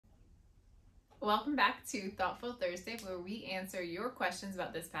Welcome back to Thoughtful Thursday, where we answer your questions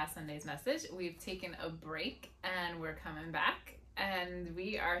about this past Sunday's message. We've taken a break and we're coming back, and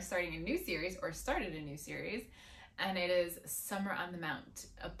we are starting a new series, or started a new series, and it is Summer on the Mount,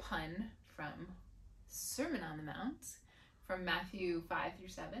 a pun from Sermon on the Mount from Matthew 5 through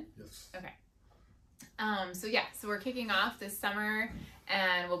 7. Yes. Okay. So we're kicking off this summer,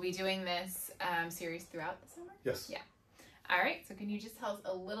 and we'll be doing this series throughout the summer. Yes. Yeah. All right. So can you just tell us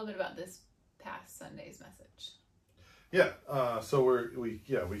a little bit about this past Sunday's message? Yeah. So we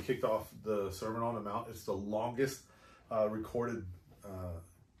kicked off the Sermon on the Mount. It's the longest recorded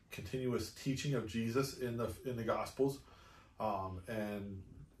continuous teaching of Jesus in the Gospels, and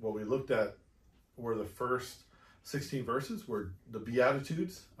what we looked at were the first 16 verses were the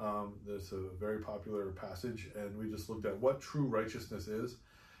Beatitudes. That's a very popular passage, and we just looked at what true righteousness is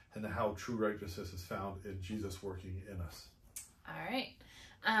and how true righteousness is found in Jesus working in us. All right.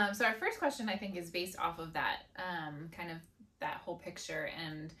 So our first question, I think, is based off of that, kind of that whole picture.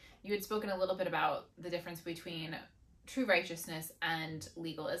 And you had spoken a little bit about the difference between true righteousness and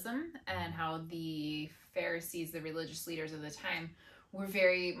legalism, and how the Pharisees, the religious leaders of the time, were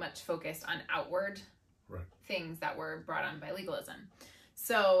very much focused on outward things that were brought on by legalism.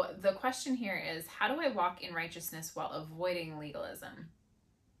 So the question here is, how do I walk in righteousness while avoiding legalism?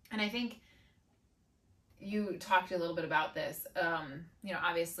 And I think you talked a little bit about this.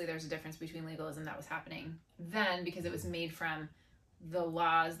 Obviously there's a difference between legalism that was happening then, because it was made from the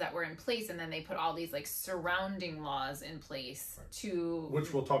laws that were in place, and then they put all these like surrounding laws in place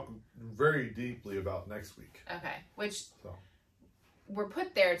which we'll talk very deeply about next week. Okay. Were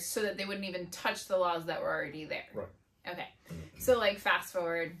put there so that they wouldn't even touch the laws that were already there. Right. Okay. So like fast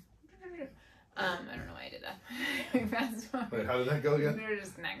forward. I don't know why I did that. Fast forward. Wait, how did that go again?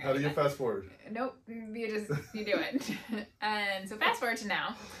 How do you fast forward? Nope. You do it. And so fast forward to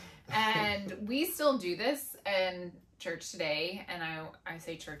now. And we still do this in church today. And I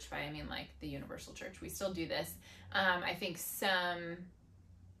say church by, I mean like the universal church. We still do this. I think some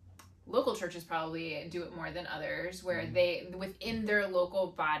local churches probably do it more than others, where they, within their local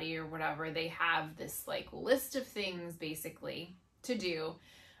body or whatever, they have this like list of things basically to do.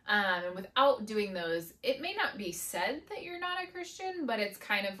 And without doing those, it may not be said that you're not a Christian, but it's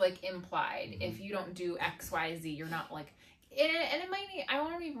kind of like implied. If you don't do X, Y, Z, you're not like, and it might be, I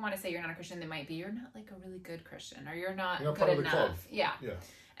don't even want to say you're not a Christian. They might be, you're not like a really good Christian, or you're not good enough. Yeah.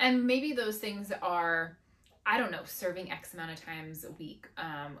 And maybe those things are, I don't know, serving X amount of times a week,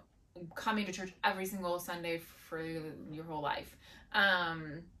 coming to church every single Sunday for your whole life.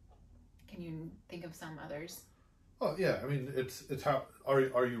 Can you think of some others? Oh yeah, I mean it's how are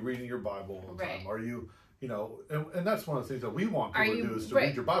you reading your Bible all the time? Are you and that's one of the things that we want people to do, is to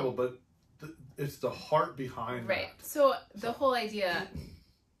read your Bible, but it's the heart behind that. So the whole idea,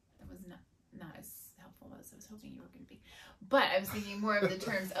 that was not as helpful as I was hoping you were going to be, but I was thinking more of the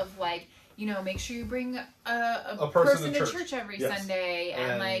terms of like, make sure you bring a person to church every Sunday,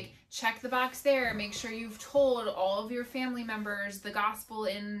 and like check the box there. Make sure you've told all of your family members the gospel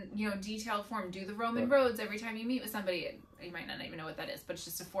in detailed form. Do the Roman roads every time you meet with somebody. You might not even know what that is, but it's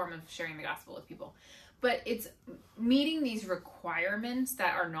just a form of sharing the gospel with people. But it's meeting these requirements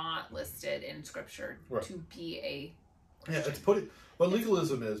that are not listed in Scripture to be a Christian. Yeah, it's putting what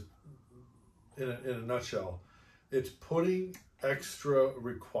legalism is in a nutshell. It's putting extra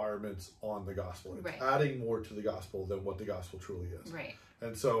requirements on the gospel. It's adding more to the gospel than what the gospel truly is. Right.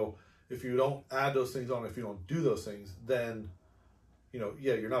 And so if you don't add those things on, if you don't do those things, then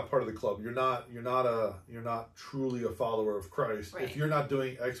you're not part of the club. You're not truly a follower of Christ if you're not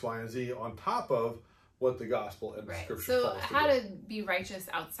doing X, Y, and Z on top of what the gospel and the Scripture so calls how to be righteous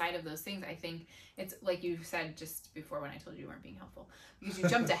outside of those things, I think it's like you said just before when I told you weren't being helpful, because you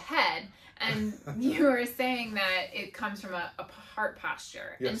jumped ahead and you were saying that it comes from a heart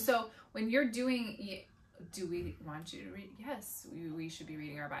posture. And so when you're doing, do we want you to read? Yes, we should be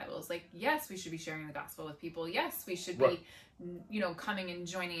reading our Bibles. Like, yes, we should be sharing the gospel with people. Yes, we should be, coming and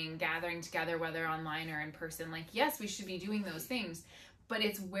joining and gathering together, whether online or in person. Like, yes, we should be doing those things. But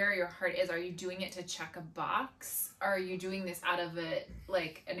it's where your heart is. Are you doing it to check a box? Are you doing this out of an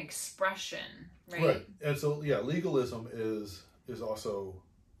expression, right? And so, legalism is also,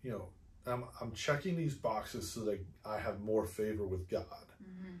 I'm checking these boxes so that I have more favor with God,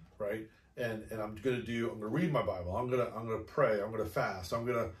 right? And I'm gonna read my Bible. I'm gonna pray. I'm gonna fast. I'm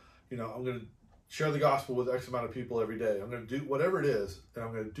gonna share the gospel with X amount of people every day. I'm gonna do whatever it is, and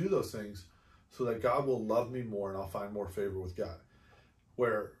I'm gonna do those things so that God will love me more, and I'll find more favor with God.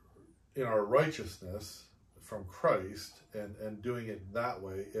 Where in our righteousness from Christ and doing it that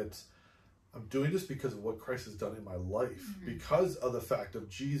way, it's I'm doing this because of what Christ has done in my life, because of the fact of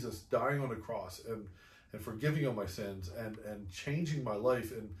Jesus dying on the cross and forgiving of my sins and changing my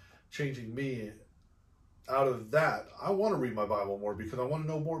life and changing me. Out of that, I want to read my Bible more because I want to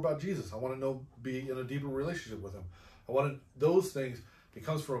know more about Jesus. I want to be in a deeper relationship with him. Those things. It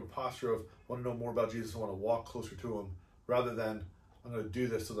comes from a posture of, I want to know more about Jesus. I want to walk closer to him rather than I'm going to do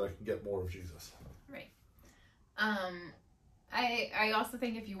this so that I can get more of Jesus. Right. I also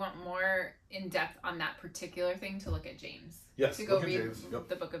think if you want more in depth on that particular thing, to look at James. Yes, to go look at read James. Yep.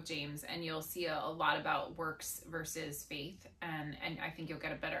 the book of James, and you'll see a lot about works versus faith, and I think you'll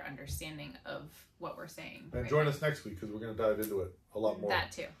get a better understanding of what we're saying. And join us next week because we're going to dive into it a lot more.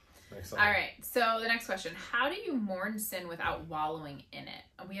 That too. Next time. All right. So the next question: how do you mourn sin without wallowing in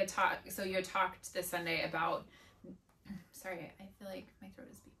it? We had talked. So you had talked this Sunday about. Sorry, I feel like my throat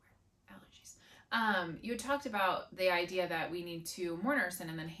is being weird. Allergies. You had talked about the idea that we need to mourn our sin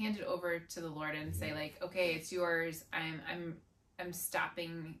and then hand it over to the Lord and say, like, okay, it's yours. I'm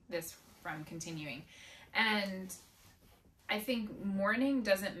stopping this from continuing. And I think mourning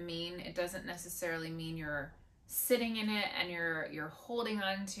doesn't necessarily mean you're sitting in it and you're holding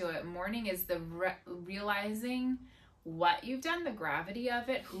on to it. Mourning is the realizing what you've done, the gravity of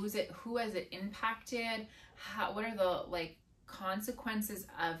it, who has it impacted, what are the like consequences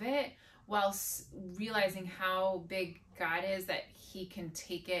of it, whilst realizing how big God is, that he can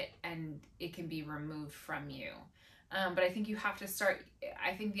take it and it can be removed from you. But I think you have to start,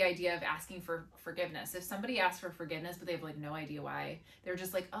 I think the idea of asking for forgiveness. If somebody asks for forgiveness, but they have like no idea why, they're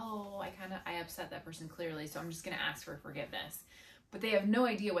just like, oh, I upset that person clearly, so I'm just going to ask for forgiveness. But they have no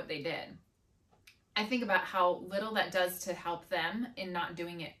idea what they did. I think about how little that does to help them in not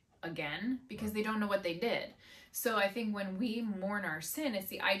doing it again, because they don't know what they did. So I think when we mourn our sin, it's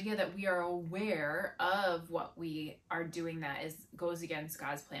the idea that we are aware of what we are doing that goes against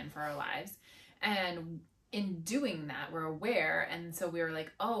God's plan for our lives. And in doing that, we're aware, and so we're like,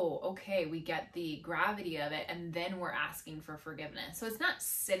 oh, okay, we get the gravity of it, and then we're asking for forgiveness. So it's not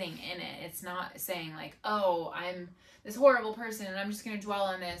sitting in it. It's not saying like, oh, I'm this horrible person, and I'm just going to dwell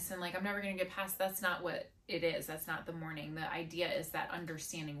on this, and like, I'm never going to get past. That's not what it is. That's not the mourning. The idea is that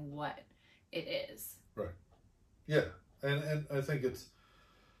understanding what it is. Right. Yeah. And I think it's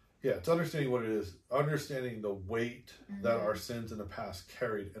understanding what it is, understanding the weight that our sins in the past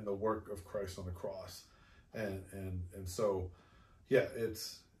carried and the work of Christ on the cross. And so, yeah,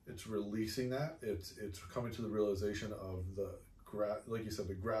 it's releasing that. It's coming to the realization of like you said,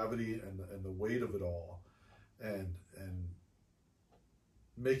 the gravity and the weight of it all, and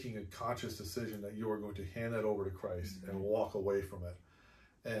making a conscious decision that you are going to hand that over to Christ and walk away from it,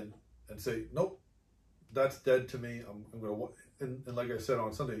 and say, nope, that's dead to me. I'm going to, and like I said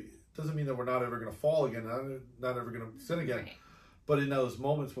on Sunday, it doesn't mean that we're not ever going to fall again, not ever going to sin again, Right. But in those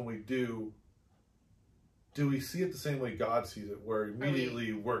moments when we do we see it the same way God sees it, where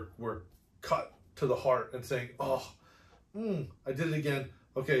immediately we're cut to the heart and saying, oh, I did it again.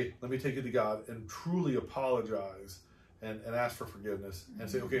 Okay, let me take it to God and truly apologize and ask for forgiveness and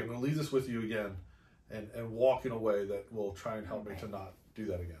say, okay, I'm going to leave this with you again, and walk in a way that will try and help me to not do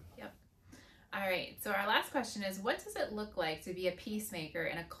that again. Yep. All right. So our last question is, what does it look like to be a peacemaker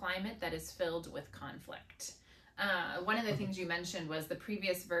in a climate that is filled with conflict? One of the things you mentioned was the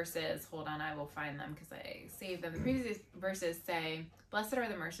previous verses. Hold on, I will find them because I saved them. The previous verses say, blessed are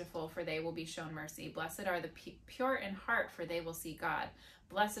the merciful, for they will be shown mercy. Blessed are the pure in heart, for they will see God.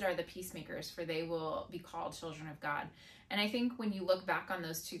 Blessed are the peacemakers, for they will be called children of God. And I think when you look back on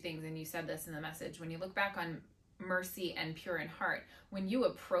those two things, and you said this in the message, when you look back on mercy and pure in heart, when you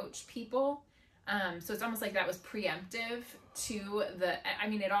approach people, so it's almost like that was preemptive to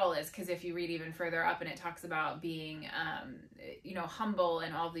it all is, because if you read even further up and it talks about being, humble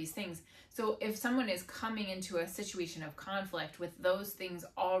and all these things. So if someone is coming into a situation of conflict with those things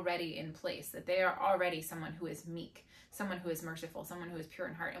already in place, that they are already someone who is meek, someone who is merciful, someone who is pure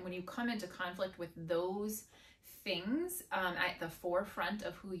in heart. And when you come into conflict with those things at the forefront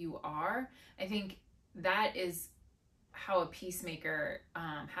of who you are, I think that is how a peacemaker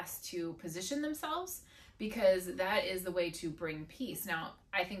has to position themselves, because that is the way to bring peace. Now,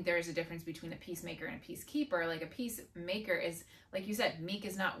 I think there is a difference between a peacemaker and a peacekeeper. Like a peacemaker is, like you said, meek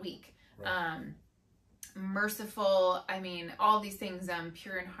is not weak. Right. Merciful, all these things,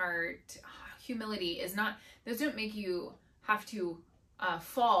 pure in heart, humility is not, those don't make you have to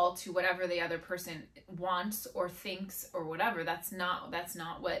fall to whatever the other person wants or thinks or whatever. That's not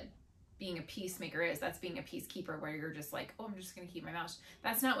what being a peacemaker is. That's being a peacekeeper, where you're just like, oh, I'm just going to keep my mouth.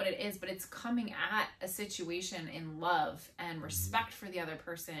 That's not what it is, but it's coming at a situation in love and respect for the other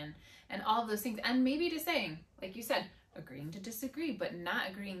person and all of those things. And maybe just saying, like you said, agreeing to disagree, but not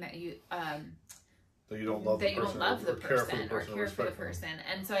agreeing that you that you don't love that the you person, don't love the or care for person the or person, care for the respect them. person.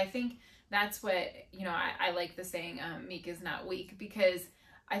 And so I think that's what, you know, I like the saying, meek is not weak, because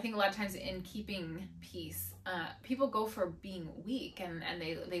I think a lot of times in keeping peace, people go for being weak, and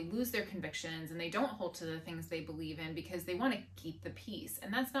they lose their convictions, and they don't hold to the things they believe in because they want to keep the peace.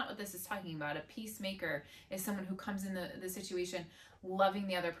 And that's not what this is talking about. A peacemaker is someone who comes in the situation loving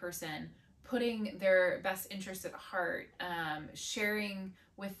the other person, putting their best interest at heart, sharing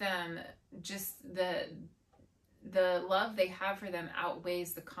with them just the love they have for them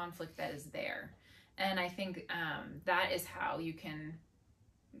outweighs the conflict that is there. And I think that is how you can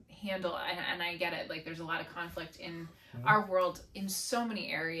handle, and I get it, like there's a lot of conflict in our world in so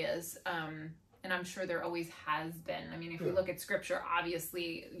many areas, and I'm sure there always has been. I mean, if we look at scripture,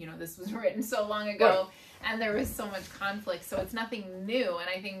 obviously, you know, this was written so long ago, and there was so much conflict, so it's nothing new. And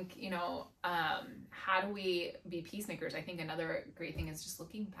I think, you know, how do we be peacemakers? I think another great thing is just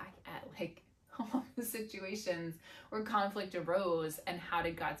looking back at like all the situations where conflict arose, and how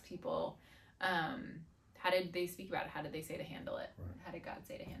did God's people, how did they speak about it? How did they say to handle it? Right. How did God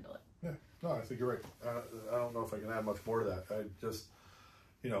say to handle it? Yeah, no, I think you're right. I don't know if I can add much more to that. I just,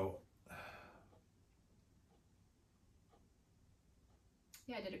 you know.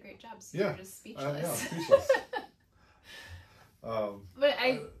 Yeah, I did a great job. So Yeah, you're just speechless. yeah, speechless. But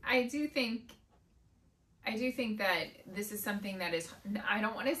I do think that this is something that is, I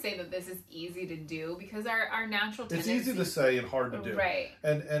don't want to say that this is easy to do, because our natural tendency. It's easy to say and hard to do. Right.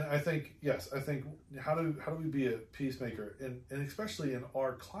 And I think, yes, I think how do we be a peacemaker, and especially in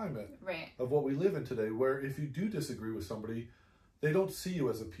our climate of what we live in today, where if you do disagree with somebody, they don't see you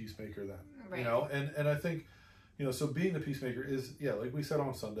as a peacemaker then. Right. You know, and I think, you know, so being a peacemaker is, yeah, like we said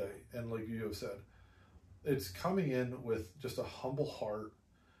on Sunday, and like you have said, it's coming in with just a humble heart,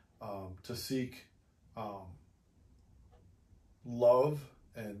 to seek love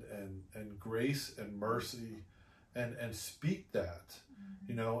and grace and mercy, and speak that,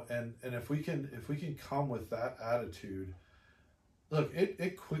 you know, and if we can come with that attitude, look,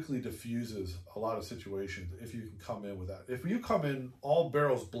 it quickly diffuses a lot of situations if you can come in with that. If you come in all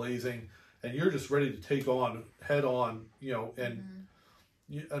barrels blazing and you're just ready to take on head on, you know, and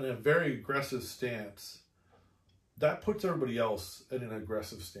in a very aggressive stance, that puts everybody else in an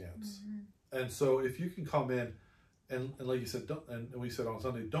aggressive stance. And so if you can come in and like you said, and we said on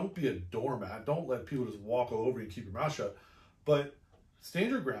Sunday, don't be a doormat. Don't let people just walk all over you and keep your mouth shut. But stand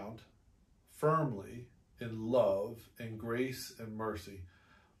your ground firmly in love and grace and mercy.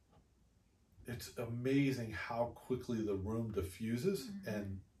 It's amazing how quickly the room diffuses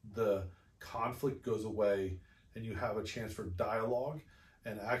and the conflict goes away, and you have a chance for dialogue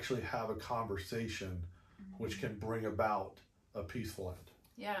and actually have a conversation which can bring about a peaceful end.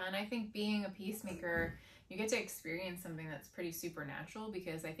 Yeah, and I think being a peacemaker, you get to experience something that's pretty supernatural,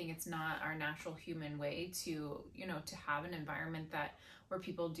 because I think it's not our natural human way to, you know, to have an environment that where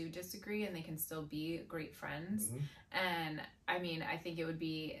people do disagree and they can still be great friends. And I mean, I think it would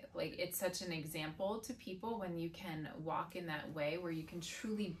be like, it's such an example to people when you can walk in that way, where you can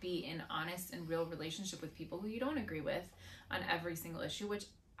truly be in honest and real relationship with people who you don't agree with on every single issue, which,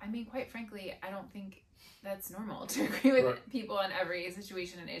 I mean, quite frankly, I don't think that's normal to agree with people on every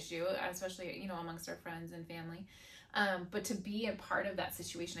situation and issue, especially, you know, amongst our friends and family. But to be a part of that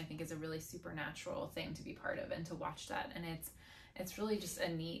situation, I think, is a really supernatural thing to be part of and to watch that. And it's really just a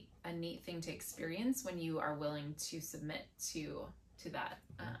neat thing to experience when you are willing to submit to that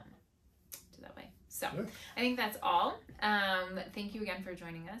way. So I think that's all. Thank you again for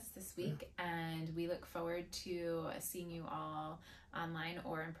joining us this week, and we look forward to seeing you all online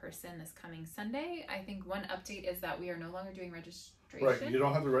or in person this coming Sunday. I think one update is that we are no longer doing registration. Right, you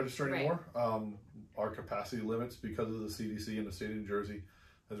don't have to register anymore. Our capacity limits, because of the CDC and the state of New Jersey,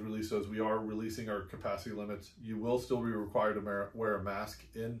 has released those. We are releasing our capacity limits. You will still be required to wear a mask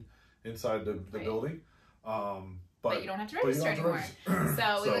inside the building. But you don't have to register anymore.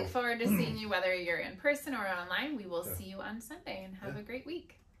 So we look forward to seeing you, whether you're in person or online. We will see you on Sunday, and have a great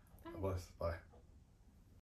week. Bye. Bye.